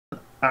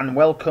And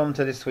welcome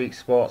to this week's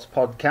sports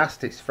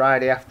podcast. It's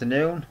Friday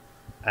afternoon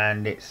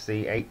and it's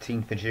the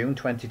 18th of June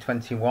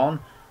 2021.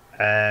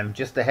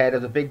 Just ahead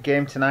of the big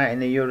game tonight in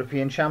the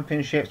European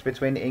Championships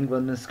between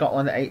England and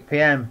Scotland at 8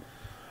 p.m.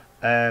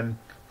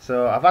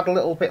 So I've had a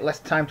little bit less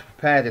time to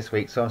prepare this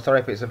week, so I'm sorry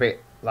if it's a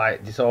bit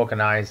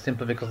disorganised,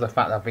 simply because of the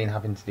fact that I've been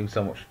having to do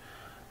so much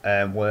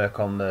work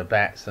on the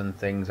bets and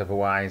things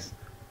otherwise.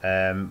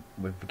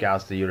 With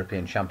regards to the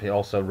European Champion,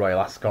 also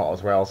Royal Ascot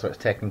as well, so it's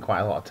taken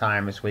quite a lot of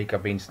time this week.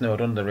 I've been snowed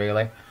under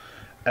really.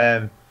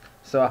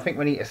 So I think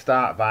we need to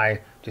start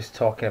by just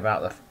talking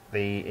about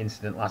the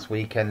incident last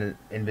weekend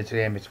in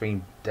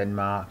between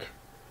Denmark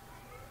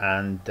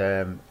and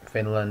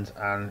Finland,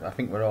 and I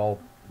think we're all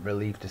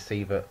relieved to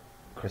see that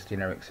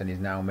Christian Eriksen is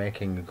now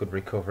making a good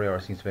recovery, or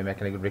seems to be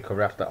making a good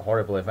recovery after that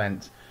horrible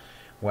event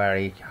where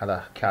he had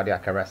a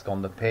cardiac arrest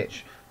on the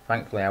pitch.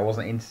 Thankfully, I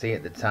wasn't in to see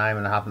it at the time,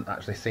 and I haven't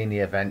actually seen the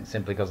event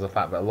simply because of the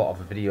fact that a lot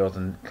of the videos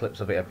and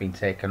clips of it have been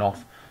taken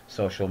off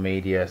social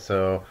media.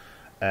 So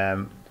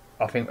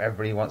I think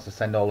everybody wants to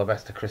send all the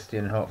best to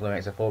Christian and hopefully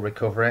makes a full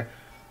recovery.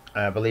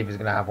 I believe he's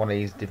going to have one of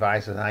these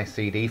devices, an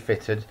ICD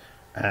fitted,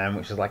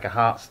 which is like a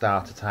heart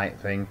starter type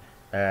thing.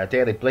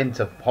 Daley Blind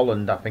of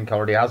Holland, I think,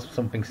 already has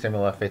something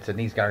similar fitted, and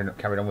he's carried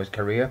on with his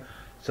career.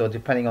 So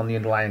depending on the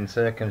underlying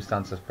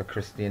circumstances for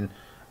Christian,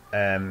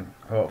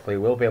 hopefully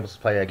we'll be able to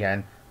play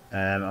again.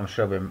 I'm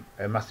sure it'll be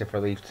a massive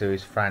relief to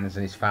his friends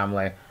and his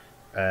family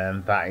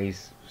that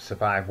he's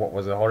survived what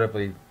was a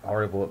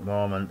horrible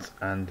moment,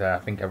 and I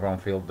think everyone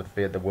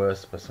feared the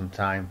worst for some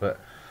time, but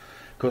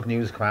good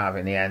news come out of it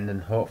in the end,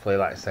 and hopefully,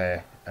 like I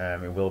say,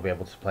 he will be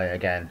able to play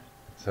again.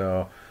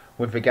 So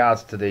with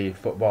regards to the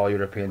Football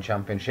European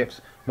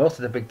Championships, most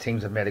of the big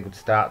teams have made a good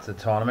start to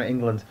the tournament.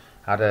 England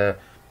had a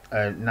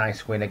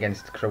nice win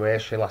against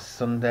Croatia last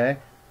Sunday,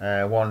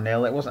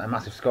 1-0. It wasn't a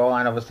massive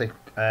scoreline, obviously,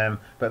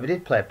 but they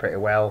did play pretty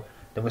well.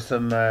 There was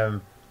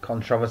some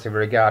controversy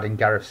regarding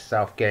Gareth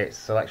Southgate's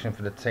selection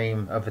for the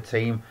team.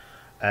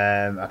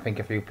 I think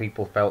a few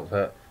people felt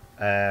that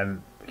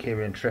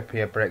Kieran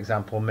Trippier, for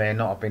example, may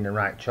not have been the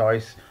right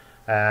choice.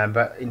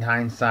 But in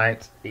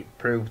hindsight, it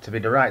proved to be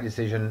the right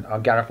decision, or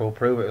Gareth will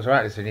prove it was the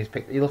right decision.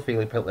 He'll feel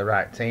he picked the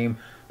right team.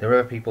 There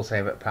were people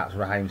saying that perhaps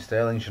Raheem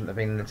Sterling shouldn't have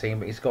been in the team,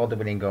 but he scored the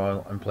winning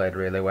goal and played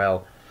really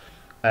well.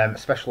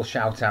 Special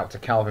shout out to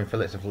Calvin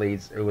Phillips of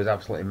Leeds, who was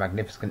absolutely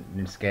magnificent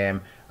in this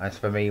game. As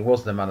for me,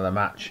 was the man of the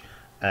match,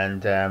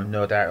 and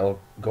no doubt he'll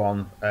go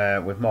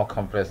on with more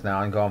confidence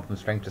now and go on from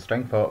strength to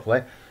strength.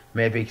 Hopefully,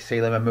 maybe see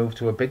him a move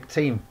to a big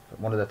team,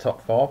 one of the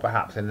top four,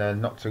 perhaps in the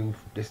not too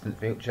distant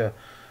future.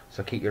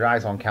 So keep your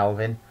eyes on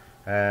Calvin.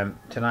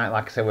 Tonight,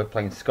 like I said, we're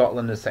playing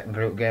Scotland, the second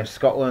group game.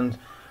 Scotland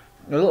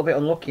a little bit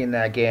unlucky in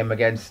their game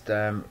against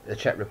the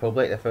Czech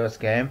Republic, the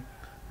first game.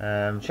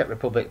 Czech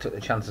Republic took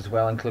the chance as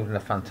well, including a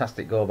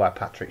fantastic goal by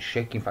Patrick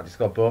Schick. In fact, he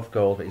scored both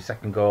goals, but his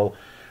second goal,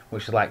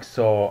 which was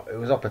it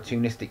was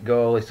opportunistic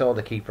goal. He saw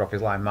the keeper off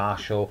his line,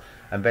 Marshall,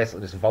 and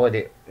basically just volleyed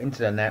it into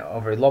the net.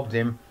 He lobbed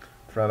him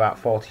from about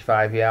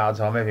 45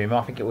 yards, or maybe more.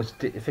 I think it was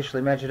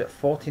officially measured at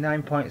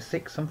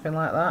 49.6, something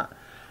like that.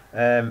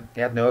 He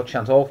had no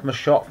chance, all from a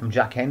shot from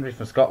Jack Hendry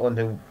from Scotland,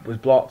 who was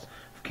blocked,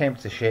 came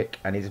to Schick,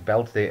 and he just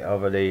belted it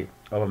over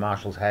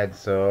Marshall's head.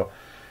 So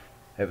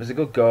it was a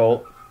good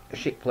goal.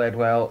 Schick played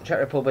well. Czech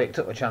Republic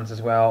took the chance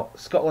as well.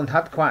 Scotland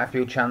had quite a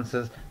few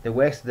chances. They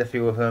wasted a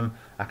few of them.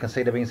 I can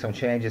see there being some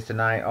changes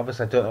tonight.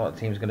 Obviously, I don't know what the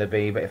team's going to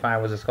be, but if I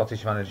was a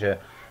Scottish manager,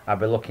 I'd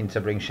be looking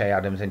to bring Shea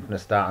Adams in from the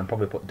start and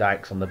probably put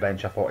Dykes on the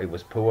bench. I thought he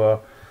was poor.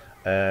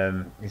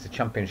 He's a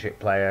championship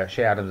player.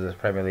 Shea Adams is a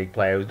Premier League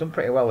player who's done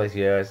pretty well this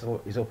year.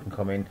 He's up and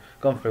coming,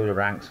 gone through the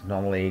ranks of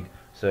non-league,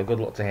 so good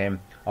luck to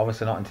him.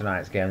 Obviously not in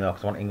tonight's game though,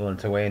 because I want England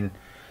to win,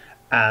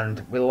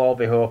 and we'll all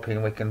be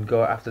hoping we can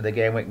go after the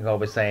game. We can all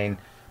be saying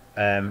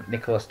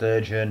Nicola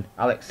Sturgeon,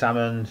 Alex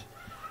Salmond,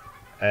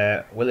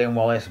 William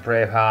Wallace,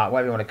 Braveheart,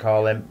 whatever you want to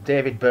call him,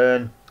 David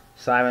Byrne,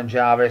 Simon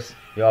Jarvis,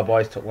 your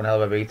boys took one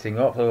hell of a beating.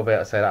 Hopefully we'll be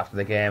able to say that after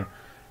the game.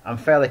 I'm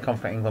fairly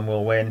confident England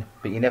will win,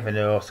 but you never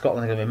know.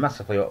 Scotland are going to be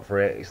massively up for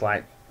it. It's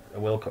like a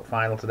World Cup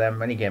final to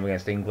them. Any game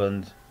against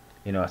England,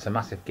 it's a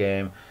massive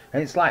game.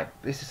 And it's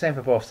the same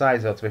for both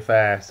sides though, to be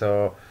fair.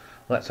 So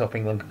let's hope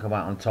England can come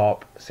out on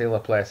top, seal a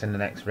place in the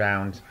next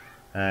round.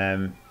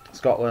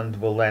 Scotland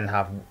will then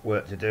have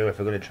work to do if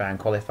we're going to try and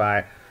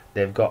qualify.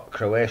 They've got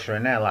Croatia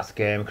in their last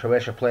game.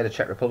 Croatia played the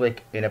Czech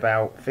Republic in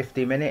about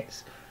 50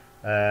 minutes.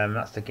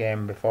 That's the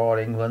game before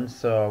England,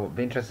 so it'll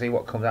be interesting to see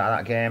what comes out of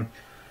that game.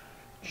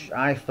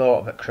 I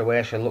thought that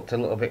Croatia looked a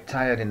little bit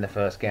tired in the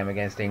first game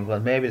against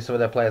England. Maybe some of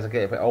their players are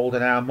getting a bit older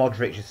now.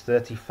 Modric is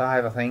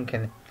 35, I think,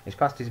 and he's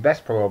past his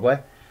best probably.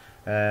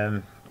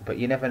 But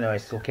you never know,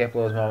 he's still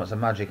capable of those moments of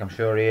magic, I'm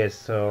sure he is.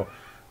 So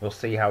we'll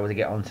see how they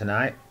get on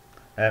tonight.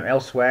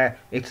 Elsewhere,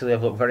 Italy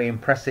have looked very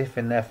impressive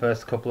in their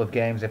first couple of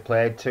games they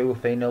played.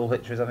 2-3-0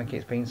 victories, I think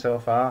it's been so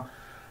far.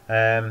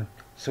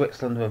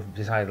 Switzerland were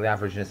decidedly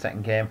average in the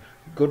second game.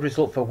 Good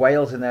result for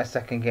Wales in their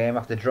second game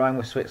after drawing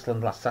with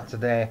Switzerland last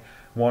Saturday.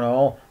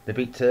 1-1. They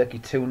beat Turkey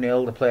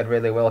 2-0. They played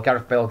really well.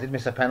 Gareth Bale did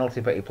miss a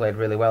penalty, but he played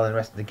really well in the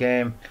rest of the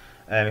game.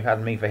 If it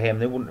hadn't been for him,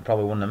 they wouldn't have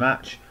probably won the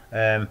match.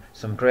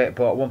 Some great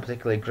ball, one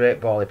particularly great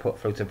ball he put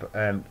through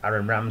to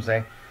Aaron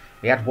Ramsey.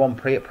 He had one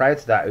prior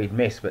to that he'd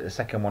missed, but the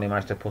second one he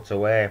managed to put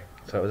away.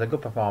 So it was a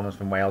good performance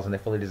from Wales, and they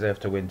fully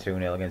deserved to win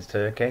 2-0 against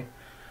Turkey.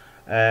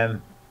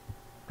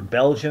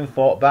 Belgium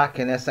fought back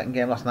in their second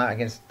game last night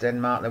against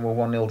Denmark. They were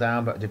 1-0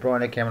 down, but De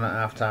Bruyne came on at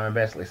half-time and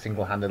basically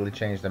single-handedly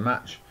changed the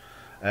match.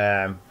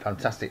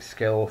 Fantastic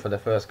skill for the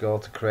first goal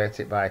to create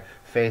it by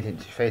fading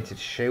to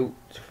shoot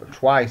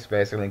twice,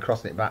 basically, and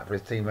crossing it back for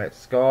his teammate to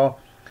score.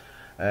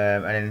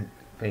 And then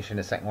finishing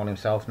the second one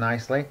himself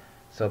nicely.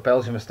 So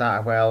Belgium have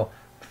started well.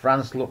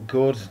 France look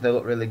good. They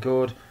look really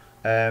good.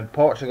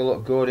 Portugal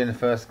look good in the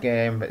first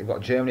game, but they've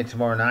got Germany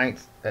tomorrow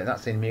night.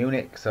 That's in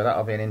Munich, so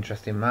that'll be an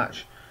interesting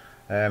match.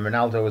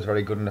 Ronaldo was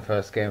very good in the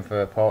first game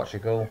for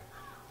Portugal.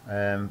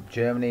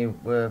 Germany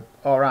were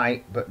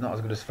alright, but not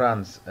as good as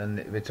France, and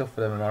it'll be tough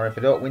for them tomorrow. If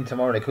they don't win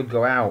tomorrow, they could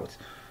go out.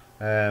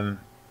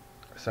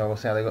 So we'll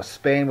see how they got.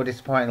 Spain were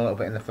disappointing a little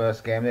bit in the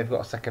first game. They've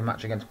got a second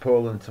match against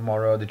Poland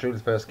tomorrow. They drew the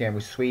first game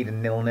with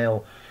Sweden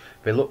 0-0.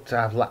 They looked to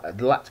have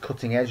lacked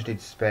cutting edge,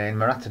 did Spain.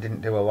 Morata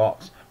didn't do a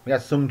lot. We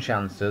had some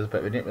chances,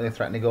 but we didn't really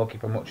threaten the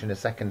goalkeeper much in the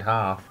second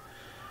half.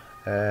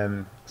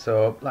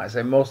 So, like I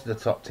say, most of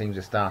the top teams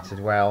have started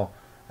well.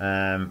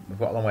 We've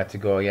got a long way to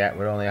go yet.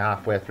 We're only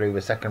halfway through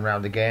the second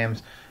round of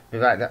games.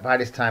 By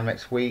this time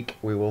next week,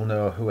 we will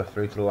know who are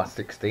through to the last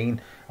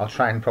 16. I'll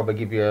try and probably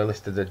give you a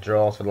list of the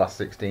draws for the last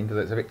 16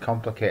 because it's a bit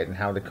complicated in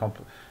how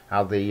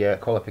the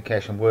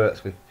qualification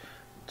works with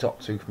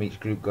top two from each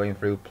group going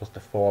through plus the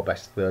 4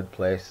 best third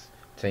place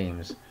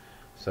teams.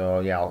 So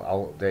yeah,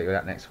 I'll update you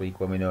that next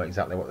week when we know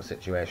exactly what the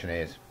situation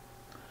is.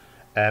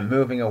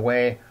 Moving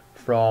away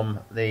from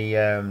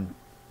the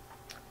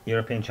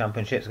European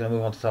Championships, going to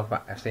move on to talk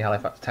about FC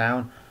Halifax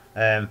Town.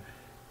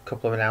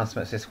 Couple of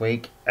announcements this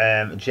week.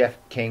 Jeff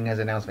King has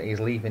announced that he's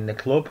leaving the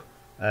club.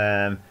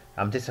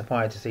 I'm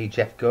disappointed to see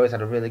Jeff go. He's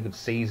had a really good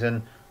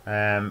season.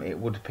 It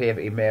would appear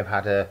that he may have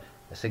had a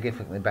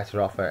significantly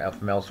better offer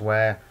from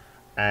elsewhere.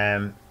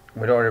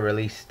 We'd already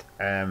released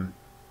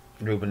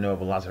Ruben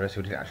Noble-Lazarus,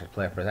 who didn't actually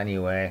play for us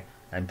anyway,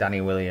 and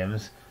Danny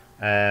Williams.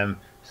 So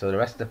the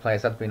rest of the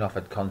players have been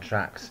offered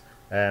contracts.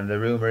 The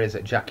rumour is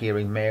that Jack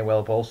Earing may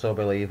well also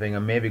be leaving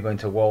and maybe going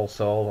to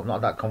Walsall. I've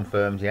not had that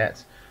confirmed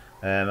yet.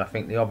 I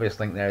think the obvious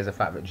link there is the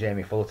fact that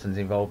Jamie Fullerton's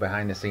involved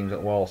behind the scenes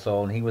at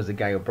Walsall, and he was the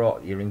guy who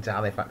brought Earing to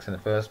Halifax in the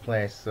first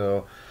place.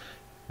 So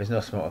there's no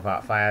smoke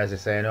without fire, as they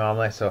say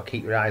normally. So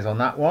keep your eyes on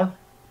that one.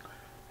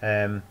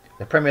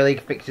 The Premier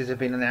League fixtures have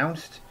been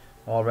announced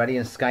already,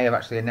 and Sky have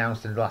actually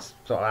announced in the last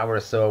sort of hour or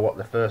so what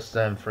the first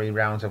 3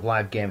 rounds of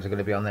live games are going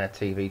to be on their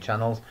TV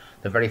channels.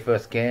 The very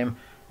first game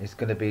is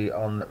going to be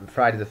on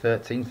Friday the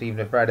 13th,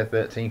 even Friday the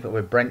 13th, it'll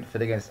be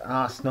Brentford against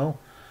Arsenal.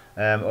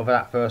 Over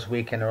that first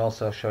weekend, they're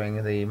also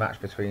showing the match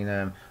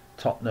between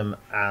Tottenham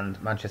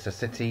and Manchester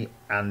City,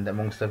 and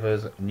amongst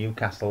others,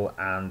 Newcastle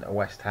and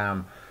West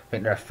Ham. I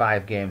think there are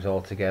 5 games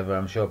altogether.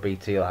 I'm sure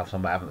BT will have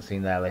some, but I haven't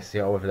seen their list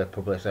yet, or whether they've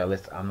published their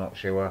list, I'm not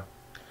sure.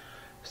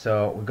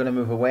 So we're going to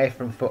move away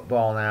from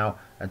football now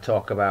and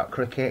talk about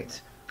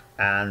cricket.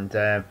 And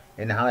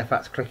in the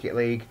Halifax Cricket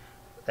League,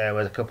 there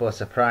was a couple of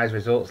surprise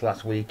results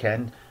last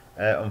weekend.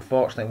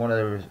 Unfortunately, one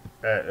of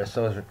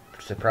the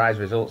surprise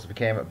results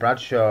became at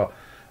Bradshaw,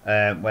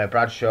 where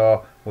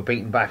Bradshaw were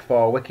beaten by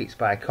 4 wickets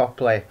by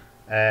Copley.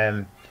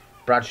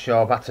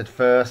 Bradshaw batted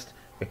first.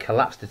 They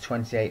collapsed to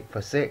 28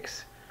 for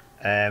 6.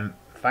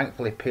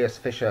 Thankfully, Pierce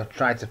Fisher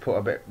did put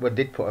a bit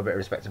of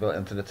respectability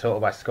into the total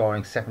by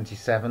scoring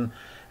 77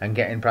 and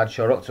getting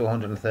Bradshaw up to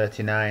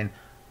 139.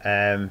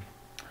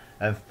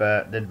 And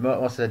for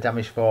most of the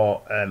damage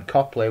for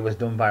Copley was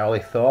done by Ollie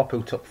Thorpe,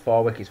 who took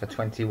 4 wickets for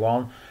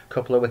 21. A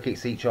couple of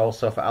wickets each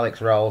also for Alex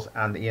Rawls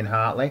and Ian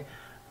Hartley.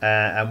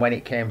 And when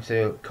it came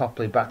to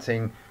Copley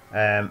batting,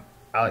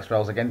 Alex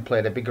Rawls again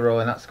played a big role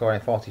in that,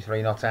 scoring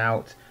 43 not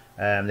out.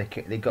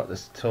 They got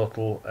this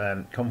total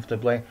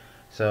comfortably.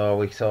 So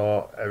we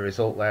saw a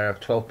result there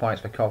of 12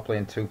 points for Copley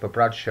and 2 for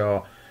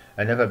Bradshaw.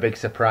 Another big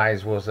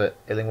surprise was at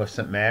Illingworth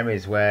St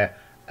Mary's, where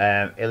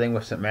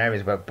Illingworth St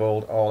Mary's were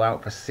bowled all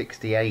out for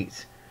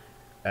 68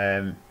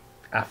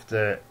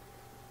 after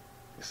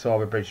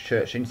Sowerbridge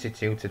Church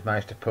Institute had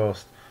managed to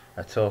post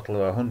a total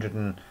of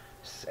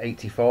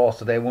 184,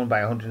 so they won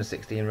by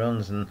 116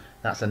 runs, and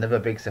that's another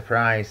big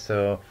surprise.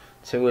 So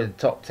 2 of the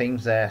top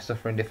teams there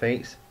suffering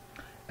defeats.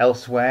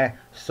 Elsewhere,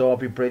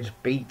 Sowerbridge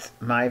beat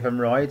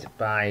Myvenroyd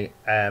by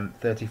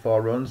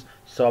 34 runs.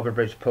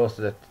 Sowerbridge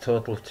posted a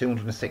total of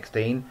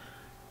 216.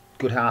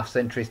 Good half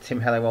centuries, Tim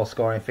Helliwell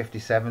scoring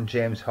 57,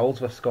 James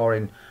Holdsworth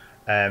scoring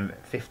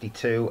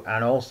 52,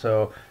 and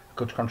also a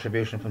good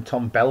contribution from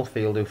Tom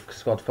Belfield, who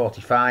scored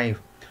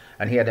 45.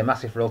 And he had a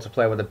massive role to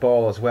play with the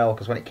ball as well,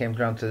 because when it came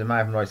down to the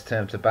Myvenroyd's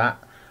turn to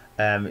bat,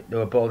 they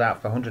were bowled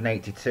out for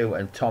 182,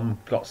 and Tom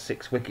got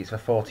 6 wickets for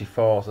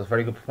 44, so it's a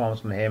very good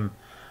performance from him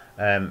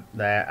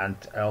there. And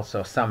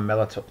also Sam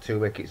Miller took 2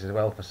 wickets as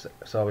well for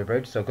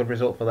Sowerbridge, so good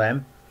result for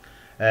them.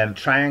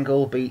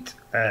 Triangle beat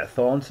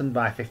Thornton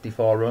by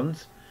 54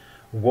 runs.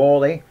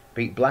 Worley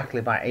beat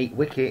Blackley by 8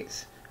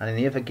 wickets, and in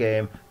the other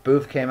game,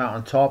 Booth came out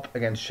on top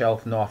against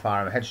Shelf North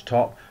Arm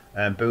Hedgetop.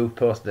 Booth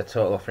posted a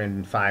total of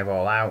 305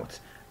 all out,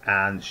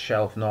 and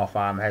Shelf North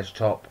Arm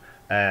Hedgetop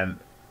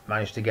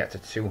managed to get to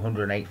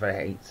 208 for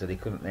 8, so they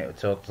couldn't make the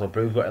total. So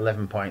Booth got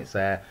 11 points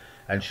there,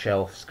 and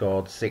Shelf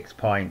scored 6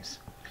 points.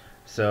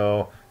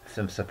 So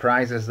some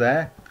surprises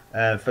there.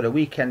 For the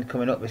weekend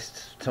coming up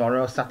this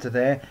tomorrow,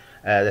 Saturday,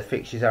 the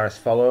fixtures are as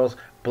follows.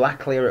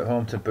 Blackley are at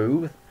home to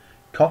Booth,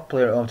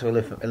 Copley are at home to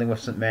Illingworth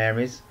St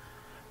Mary's,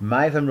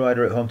 Mythen Royd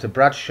are at home to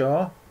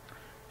Bradshaw,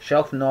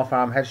 Shelf North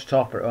Arm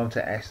Hedgetop are at home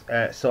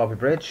to Sorby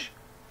Bridge,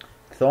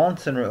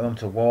 Thornton are at home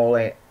to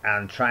Whalley,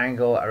 and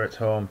Triangle are at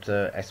home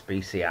to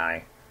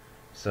SBCI.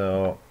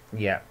 So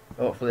yeah,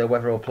 hopefully the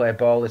weather will play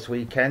ball this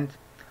weekend.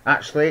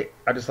 Actually,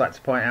 I'd just like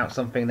to point out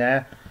something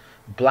there.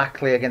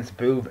 Blackley against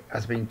Booth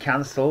has been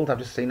cancelled. I've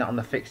just seen that on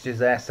the fixtures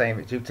there, saying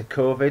it's due to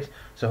COVID.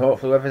 So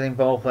hopefully whoever's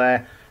involved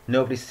there,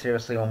 nobody's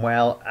seriously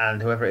unwell,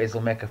 and whoever it is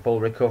will make a full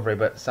recovery.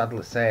 But sadly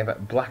to say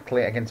that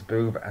Blackley against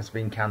Booth has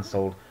been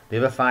cancelled. The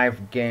other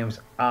 5 games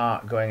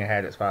are going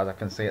ahead as far as I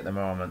can see at the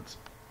moment.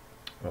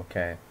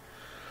 Okay.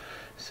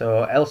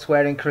 So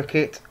elsewhere in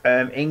cricket,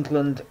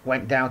 England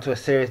went down to a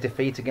series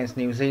defeat against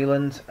New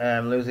Zealand,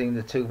 losing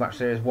the 2-match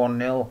series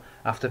 1-0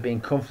 after being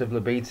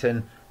comfortably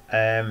beaten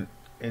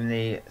in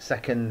the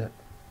second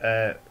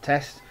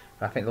test.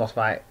 I think they lost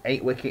by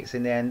 8 wickets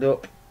in the end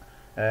up.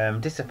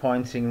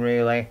 Disappointing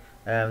really.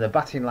 The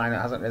batting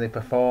lineup hasn't really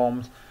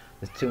performed.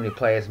 There's too many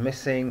players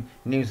missing.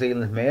 New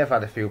Zealand may have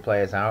had a few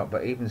players out,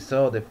 but even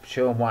so, they've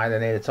shown why they're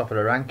near the top of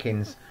the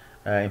rankings.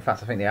 In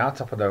fact, I think they are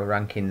top of the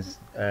rankings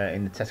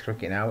in the Test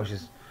cricket now, which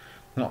is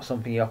not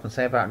something you often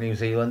say about New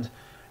Zealand.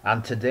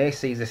 And today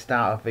sees the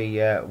start of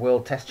the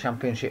World Test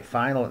Championship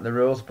final at the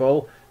Rose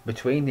Bowl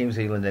between New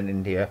Zealand and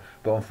India.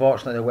 But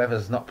unfortunately, the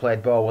weather's not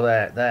played ball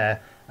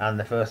there, and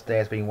the first day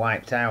has been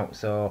wiped out.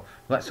 So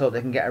let's hope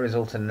they can get a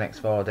result in the next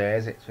 4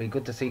 days. It's been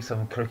good to see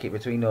some cricket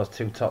between those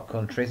 2 top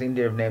countries.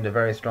 India have named a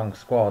very strong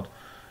squad.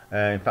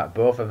 In fact,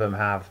 both of them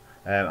have.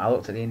 I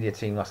looked at the India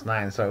team last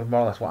night, and so it was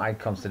more or less what I'd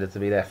consider to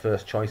be their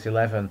first choice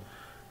 11.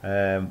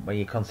 When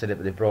you consider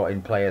that they brought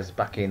in players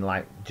back in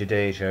like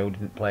Jadeja, who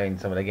didn't play in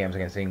some of the games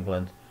against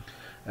England,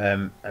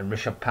 and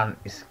Rishabh Pant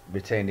has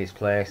retained his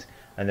place,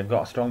 and they've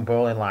got a strong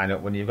bowling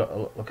lineup. When you've got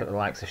to look at the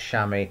likes of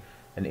Shami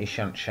and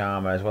Ishant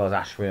Sharma, as well as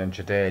Ashwin and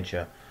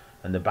Jadeja,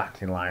 and the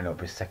batting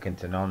lineup is second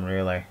to none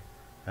really.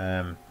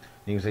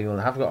 New Zealand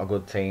have got a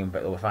good team,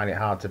 but they'll find it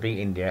hard to beat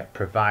India,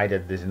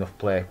 provided there's enough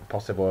play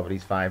possible over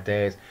these 5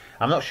 days.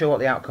 I'm not sure what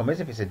the outcome is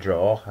if it's a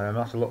draw. I'll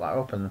have to look that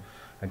up, and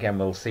again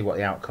we'll see what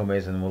the outcome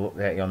is, and we'll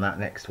update you on that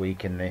next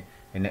week in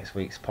next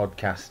week's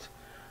podcast.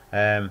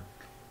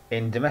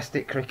 In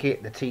domestic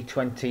cricket, the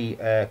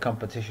T20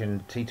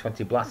 competition,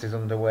 T20 Blast, is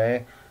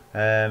underway.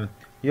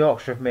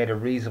 Yorkshire have made a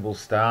reasonable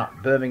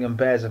start. Birmingham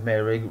Bears have made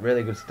a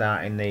really good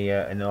start in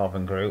the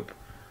Northern Group.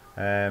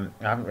 I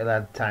haven't really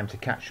had time to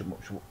catch up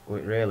much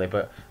with it really,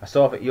 but I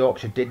saw that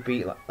Yorkshire did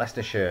beat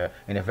Leicestershire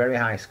in a very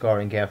high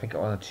scoring game. I think it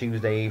was on a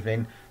Tuesday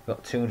evening.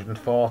 Got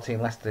 240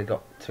 and Leicester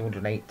got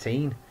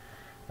 218.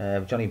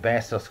 Johnny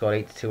Bairstow scored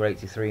 82 or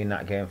 83 in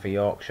that game for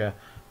Yorkshire,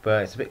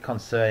 but it's a bit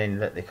concerning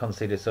that they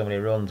conceded so many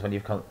runs when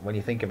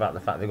you think about the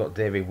fact they've got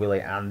David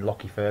Willett and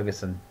Lockie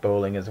Ferguson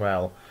bowling as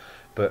well.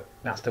 But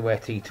that's the way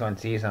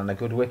T20 is, and a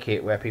good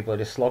wicket where people are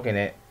just slogging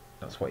it,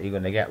 that's what you're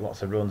going to get,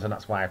 lots of runs, and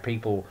that's why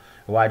people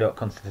who I don't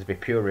consider to be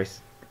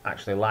purists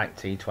actually like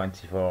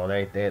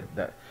T24. They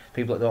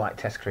people that don't like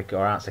Test cricket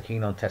or aren't so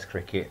keen on Test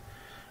cricket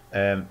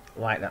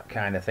like that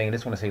kind of thing. They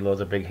just want to see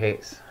loads of big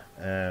hits,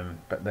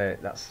 but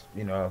that's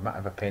a matter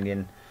of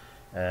opinion.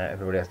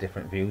 Everybody has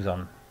different views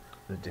on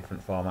the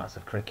different formats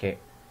of cricket.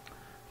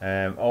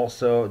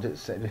 Also,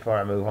 just before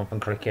I move on from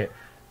cricket,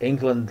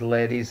 England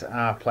ladies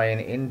are playing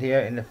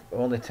India in the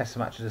only Test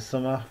match of the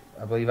summer.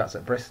 I believe that's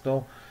at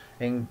Bristol.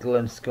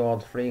 England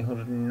scored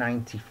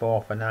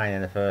 394 for 9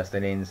 in the first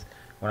innings.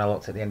 When I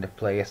looked at the end of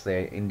play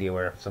yesterday, India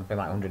were something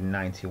like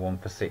 191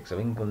 for 6. So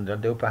England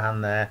had the upper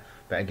hand there.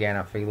 But again,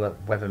 I feel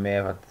that weather may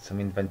have had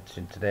some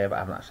invention today, but I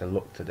haven't actually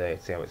looked today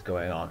to see how it's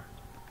going on.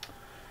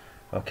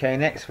 Okay,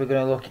 next we're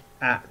going to look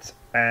at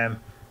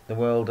the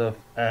world of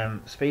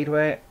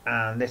Speedway,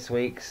 and this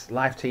week's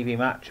live TV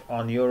match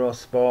on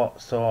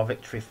Eurosport saw a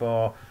victory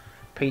for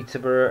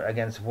Peterborough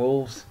against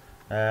Wolves.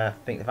 I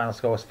think the final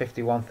score was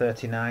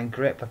 51-39.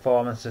 Great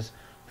performances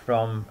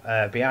from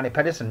Bjarne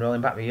Pedersen,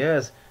 rolling back the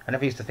years. I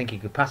never used to think he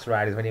could pass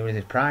riders when he was in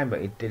his prime,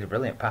 but he did a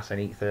brilliant pass in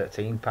Heat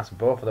 13, passed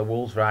both of the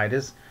Wolves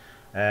riders.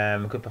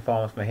 Good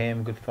performance from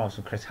him, good performance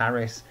from Chris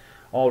Harris.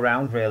 All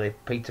round, really,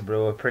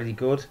 Peterborough were pretty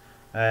good.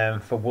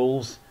 For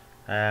Wolves,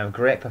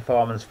 great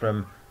performance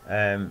from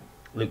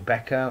Luke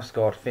Becker, who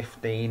scored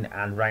 15,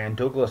 and Ryan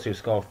Douglas, who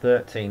scored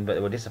 13, but they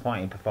were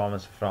disappointing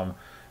performance from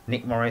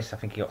Nick Morris. I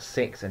think he got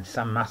 6, and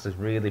Sam Masters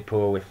really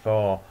poor with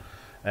 4.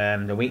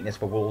 The weakness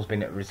for Wolves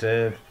being at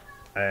reserve,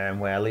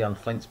 where Leon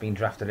Flint's been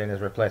drafted in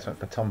as a replacement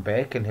for Tom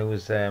Bacon, who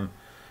was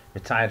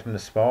retired from the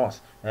sport.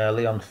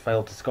 Leon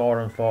failed to score,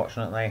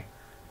 unfortunately,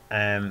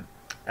 and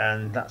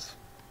that's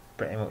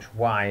pretty much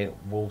why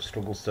Wolves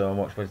struggle so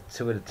much with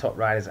 2 of the top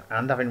riders,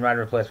 and having rider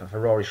replacement for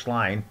Rory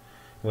Schlein,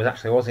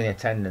 was in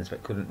attendance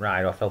but couldn't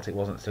ride, or felt it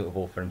wasn't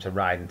suitable for him to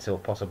ride until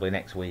possibly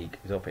next week.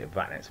 He's hoping to be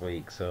back next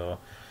week, so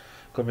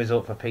good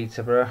result for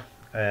Peterborough.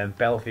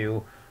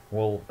 Bellevue,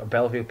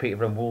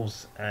 Peterborough and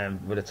Wolves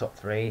were the top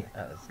three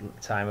at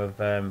the time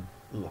of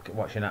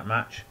watching that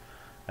match.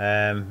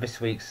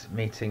 This week's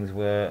meetings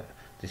were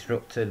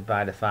disrupted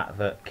by the fact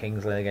that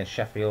Kingsley against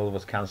Sheffield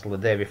was cancelled the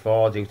day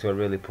before due to a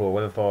really poor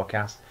weather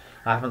forecast.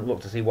 I haven't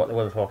looked to see what the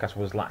weather forecast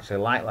was actually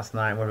like last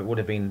night, whether it would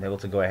have been able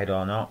to go ahead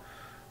or not.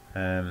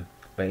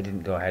 But it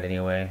didn't go ahead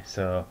anyway,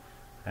 so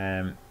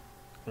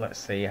let's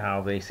see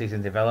how the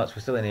season develops.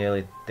 We're still in the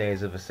early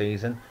days of the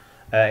season.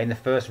 In the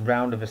first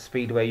round of the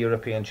Speedway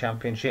European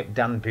Championship,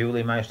 Dan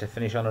Bewley managed to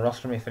finish on a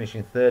rostrum,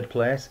 finishing third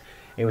place.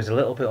 He was a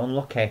little bit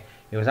unlucky.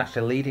 He was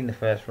actually leading the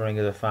first running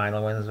of the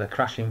final when there was a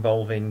crash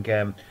involving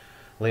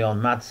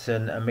Leon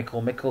Madsen and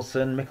Mikkel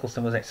Mikkelsen.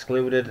 Mikkelsen was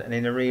excluded, and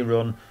in a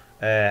rerun,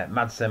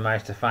 Madsen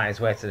managed to fight his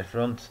way to the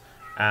front,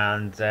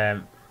 and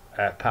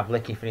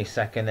Pavlicki finished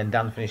second, and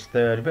Dan finished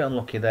third. A bit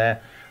unlucky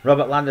there.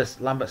 Robert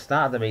Lambert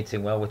started the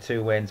meeting well with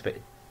 2 wins, but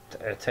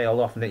tailed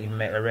off and didn't even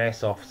make the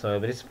race off, so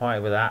we're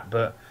disappointed with that.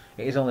 But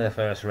it is only the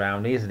first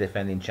round. He is a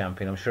defending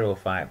champion. I'm sure he'll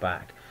fight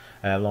back.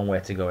 A long way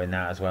to go in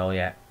that as well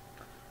yet.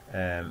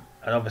 And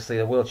obviously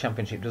the World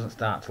Championship doesn't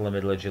start till the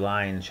middle of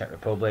July in the Czech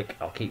Republic.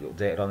 I'll keep you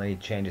updated on any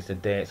changes to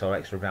dates or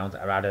extra rounds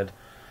that are added.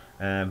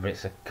 But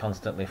it's a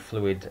constantly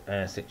fluid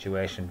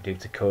situation due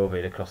to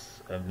COVID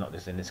across, not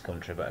just in this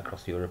country, but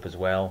across Europe as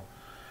well.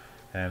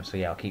 So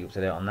yeah, I'll keep you up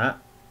to date on that.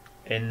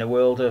 In the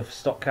world of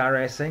stock car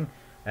racing,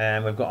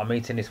 we've got a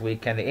meeting this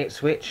weekend at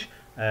Ipswich.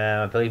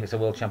 I believe it's a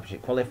World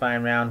Championship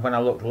qualifying round. When I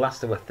looked last,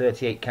 there were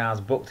 38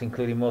 cars booked,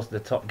 including most of the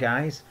top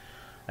guys.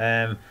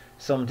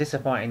 Some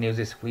disappointing news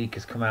this week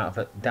has come out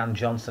that Dan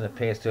Johnson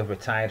appears to have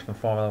retired from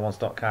Formula 1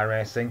 stock car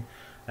racing.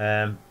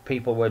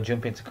 People were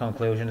jumping to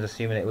conclusions,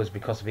 assuming it was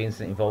because of the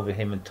incident involving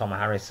him and Tom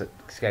Harris at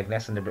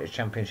Skegness in the British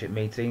Championship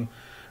meeting.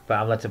 But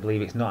I'm led to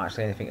believe it's not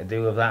actually anything to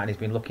do with that, and he's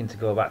been looking to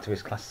go back to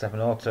his Class 7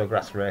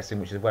 autograss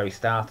racing, which is where he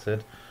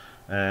started.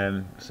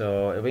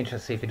 So it'll be interesting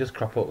to see if he does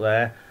crop up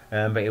there.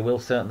 But it will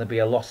certainly be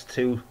a loss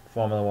to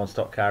Formula 1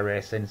 stock car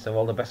racing, so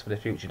all the best for the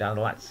future, Dan.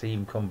 I'd like to see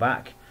him come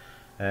back.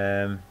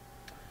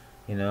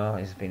 You know,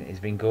 he's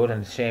been good,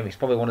 and it's a shame. He's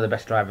probably one of the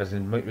best drivers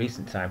in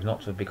recent times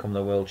not to have become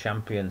the world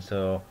champion.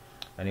 So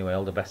anyway,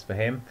 all the best for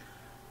him.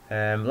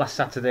 Last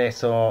Saturday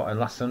and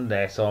last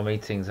Sunday saw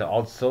meetings at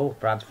Odsall,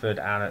 Bradford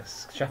and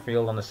at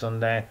Sheffield on the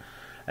Sunday.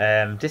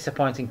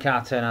 Disappointing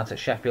car turnout at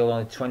Sheffield,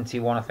 only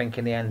 21 I think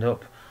in the end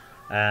up,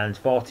 and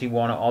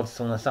 41 at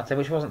Odsall on the Saturday,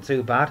 which wasn't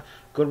too bad.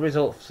 Good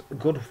results,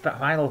 good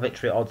final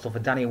victory at Odsall for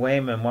Danny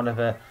Wayman, one of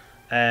the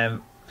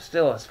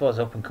still I suppose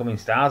up and coming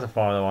stars of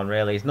Formula 1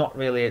 really. He's not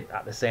really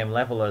at the same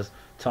level as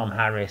Tom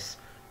Harris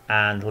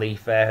and Lee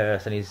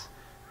Fairhurst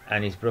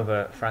and his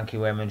brother Frankie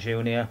Wayman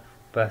Jr.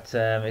 But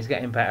he's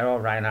getting better. Or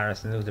Ryan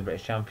Harrison, who's the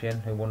British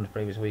champion, who won the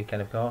previous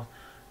weekend, of course.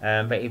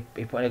 But he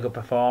put in a good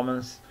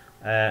performance,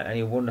 and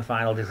he won the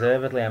final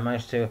deservedly. And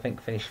managed to, I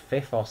think, finish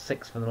 5th or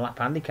 6th from the lap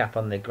handicap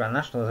on the Grand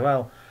National as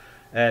well.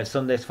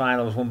 Sunday's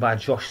final was won by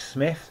Josh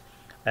Smith.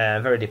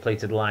 Very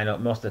depleted lineup.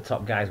 Most of the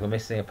top guys were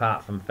missing,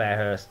 apart from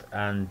Fairhurst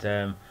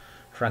and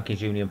Frankie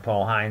Jr. and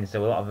Paul Hines.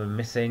 There were a lot of them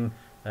missing,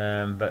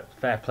 but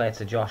fair play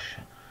to Josh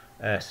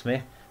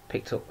Smith.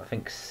 Picked up, I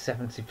think,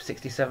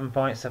 67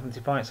 points, 70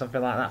 points,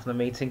 something like that from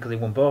the meeting, because he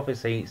won both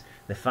his heats,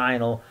 the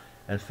final,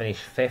 and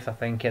finished 5th, I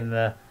think, in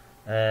the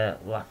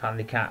lap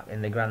handicap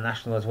in the Grand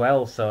National as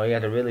well. So he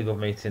had a really good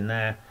meeting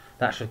there.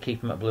 That should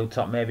keep him at blue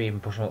top, maybe even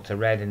push him up to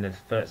red in the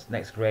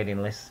next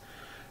grading list.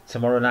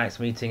 Tomorrow night's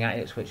meeting at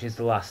Ipswich is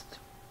the last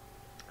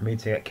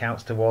meeting that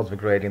counts towards the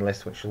grading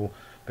list, which will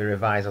be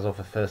revised as of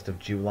the 1st of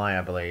July,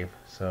 I believe.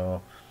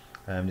 So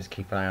just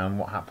keep an eye on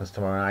what happens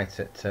tomorrow night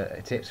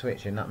at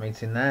Ipswich in that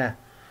meeting there.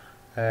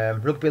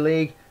 Rugby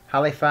League,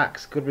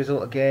 Halifax, good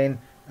result again.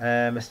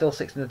 They're still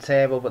 6th in the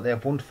table, but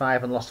they've won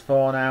 5 and lost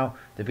 4 now.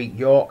 They beat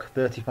York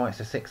 30 points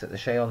to 6 at the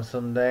Shea on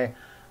Sunday.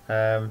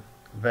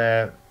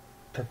 They're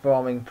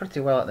performing pretty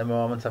well at the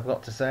moment, I've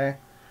got to say,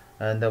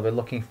 and they'll be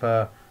looking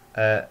for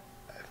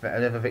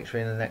another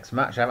victory in the next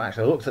match. I haven't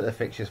actually looked at the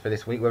fixtures for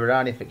this week. Whether there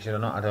are any fixtures or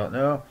not, I don't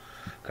know.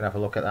 Can have a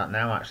look at that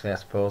now, actually, I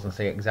suppose, and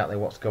see exactly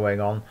what's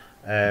going on.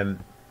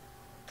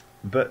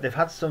 But they've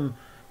had some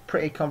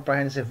pretty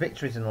comprehensive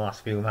victories in the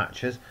last few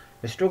matches.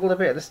 They struggled a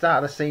bit at the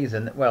start of the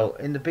season. Well,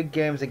 in the big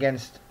games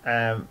against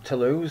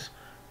Toulouse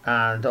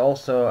and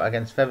also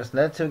against Featherstone,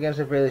 they're 2 games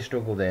they've really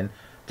struggled in.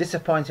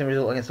 Disappointing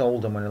result against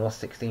Oldham when they lost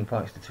 16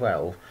 points to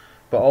 12.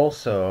 But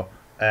also,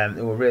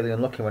 they were really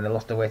unlucky when they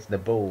lost away to the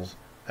Bulls,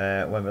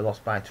 when they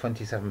lost by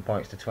 27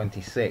 points to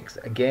 26.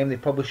 A game they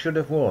probably should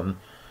have won,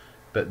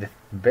 but they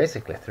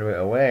basically threw it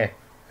away.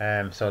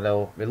 So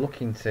they'll be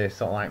looking to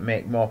sort of like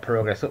make more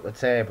progress up the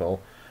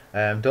table.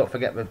 Don't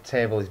forget the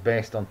table is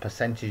based on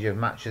percentage of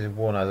matches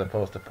won as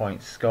opposed to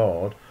points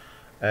scored.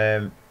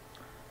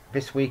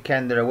 This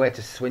weekend they're away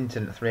to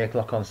Swinton at 3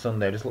 o'clock on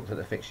Sunday. I just looked at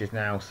the fixtures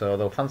now, so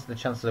they'll fancy the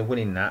chances of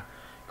winning that,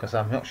 because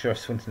I'm not sure if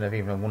Swinton have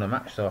even won a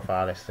match so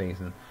far this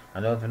season. I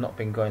know they've not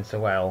been going so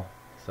well,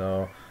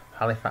 so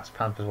Halifax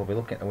Panthers will be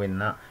looking to win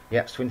that.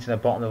 Yep, Swinton are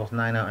bottom, they've lost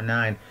 9 out of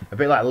 9. A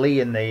bit like Lee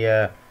in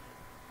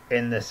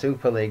the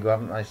Super League, who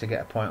haven't managed to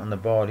get a point on the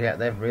board yet.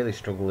 They've really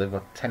struggled. They've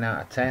got 10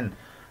 out of 10.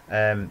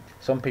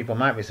 Some people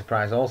might be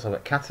surprised also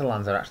that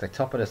Catalans are actually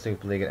top of the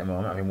Super League at the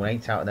moment, having won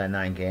 8 out of their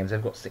 9 games.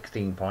 They've got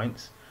 16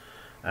 points,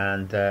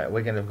 and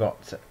Wigan have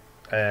got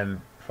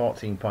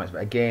 14 points.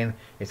 But again,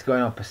 it's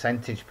going on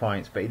percentage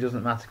points, but it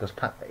doesn't matter because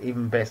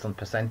even based on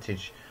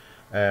percentage,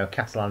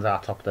 Catalans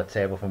are top of the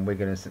table from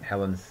Wigan and St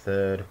Helens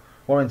 3rd,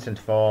 Warrington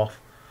 4th,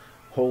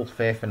 Hull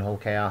 5th and Hull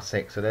KR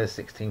 6th. So there's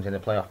 6 teams in the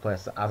playoff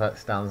place as it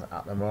stands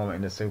at the moment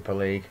in the Super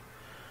League.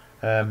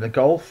 The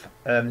golf,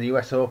 the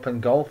US Open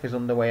golf is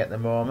underway at the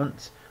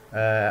moment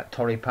at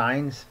Torrey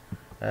Pines.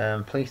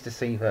 Pleased to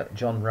see that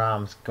John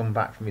Rahm's come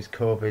back from his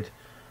positive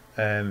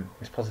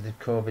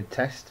COVID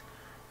test,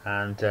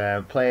 and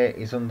play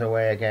is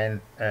underway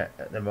again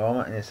at the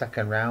moment in the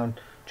second round.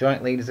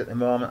 Joint leaders at the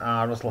moment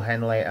are Russell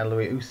Henley and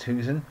Louis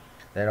Oosthuizen.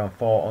 They're on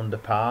 4 under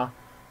par,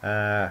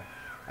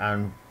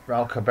 and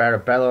Raul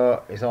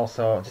Cabrera-Bello is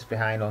also just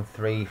behind on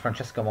 3.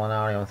 Francesco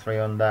Molinari on 3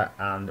 under,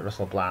 and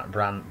Russell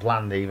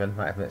Bland even,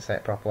 might have to say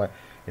it properly,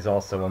 is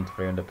also on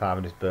 3 under par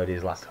with his birdie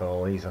his last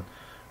hole. He's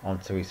on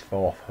to his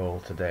 4th hole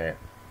today.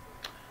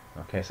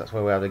 Okay, so that's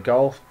where we have the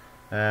golf.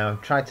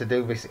 Tried to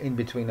do this in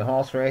between the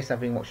horse race.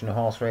 I've been watching the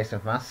horse racing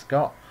from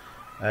Ascot.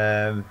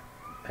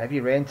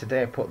 Heavy rain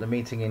today put the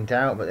meeting in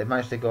doubt, but they've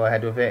managed to go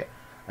ahead with it.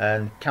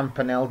 And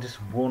Campanelle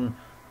just won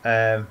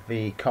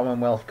the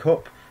Commonwealth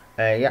Cup.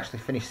 He actually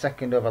finished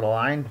 2nd over the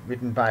line,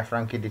 ridden by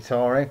Frankie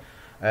Dettori.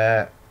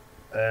 But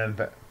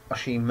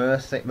Oisin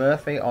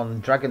Murphy on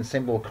Dragon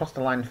Symbol crossed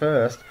the line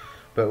first,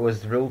 but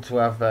was ruled to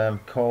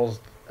have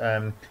caused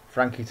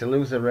Frankie to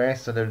lose the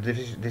race, so the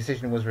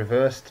decision was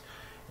reversed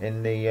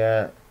in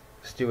the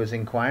steward's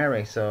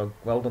inquiry. So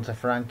well done to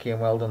Frankie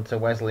and well done to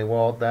Wesley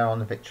Ward there on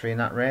the victory in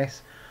that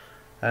race.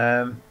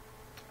 I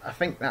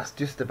think that's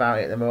just about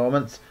it at the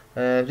moment.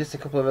 Just a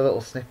couple of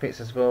little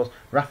snippets, I suppose.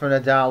 Rafa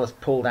Nadal has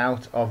pulled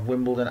out of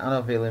Wimbledon and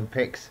of the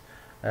Olympics,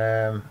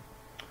 and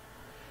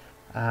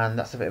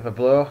that's a bit of a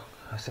blow.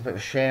 That's a bit of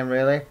a shame,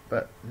 really,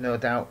 but no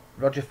doubt.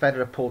 Roger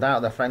Federer pulled out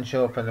of the French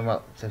Open and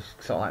to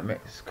sort of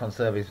like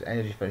conserve his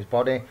energy for his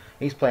body.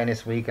 He's playing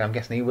this week, and I'm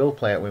guessing he will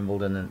play at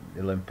Wimbledon and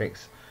the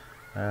Olympics.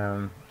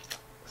 So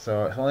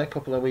it's only a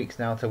couple of weeks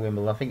now to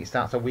Wimbledon. I think it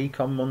starts a week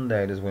on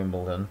Monday, does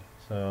Wimbledon.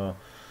 So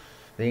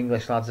the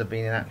English lads have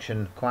been in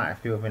action, quite a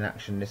few have been in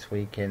action this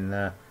week in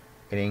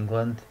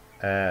England,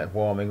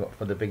 warming up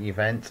for the big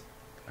event,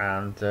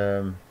 and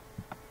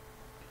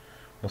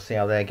we'll see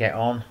how they get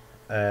on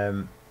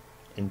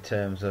in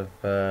terms of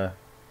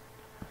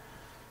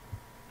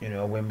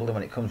Wimbledon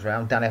when it comes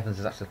around. Dan Evans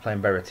is actually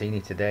playing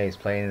Berrettini today. He's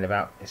playing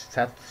it's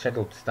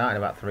scheduled to start in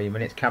about 3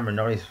 minutes. Cameron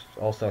Norrie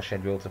also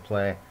scheduled to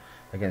play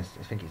against,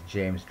 I think it's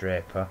James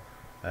Draper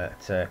at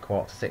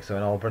 5:45, so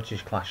an all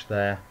British clash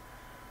there.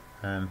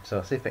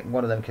 So see if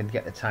one of them can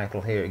get the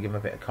title here and give them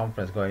a bit of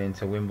confidence going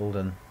into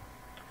Wimbledon.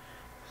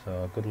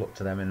 So good luck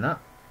to them in that.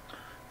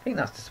 I think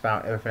that's just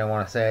about everything I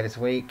want to say this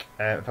week.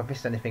 If I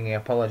missed anything, I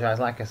apologise.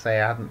 Like I say,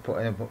 I haven't put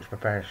in much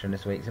preparation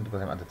this week simply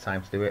because I haven't had the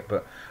time to do it,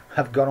 but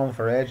I've gone on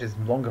for ages,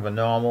 longer than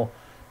normal.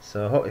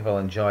 So hope you've all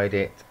enjoyed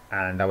it,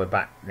 and I'll be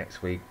back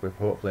next week with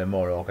hopefully a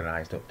more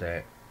organised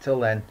update. Till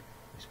then,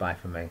 it's bye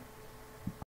from me.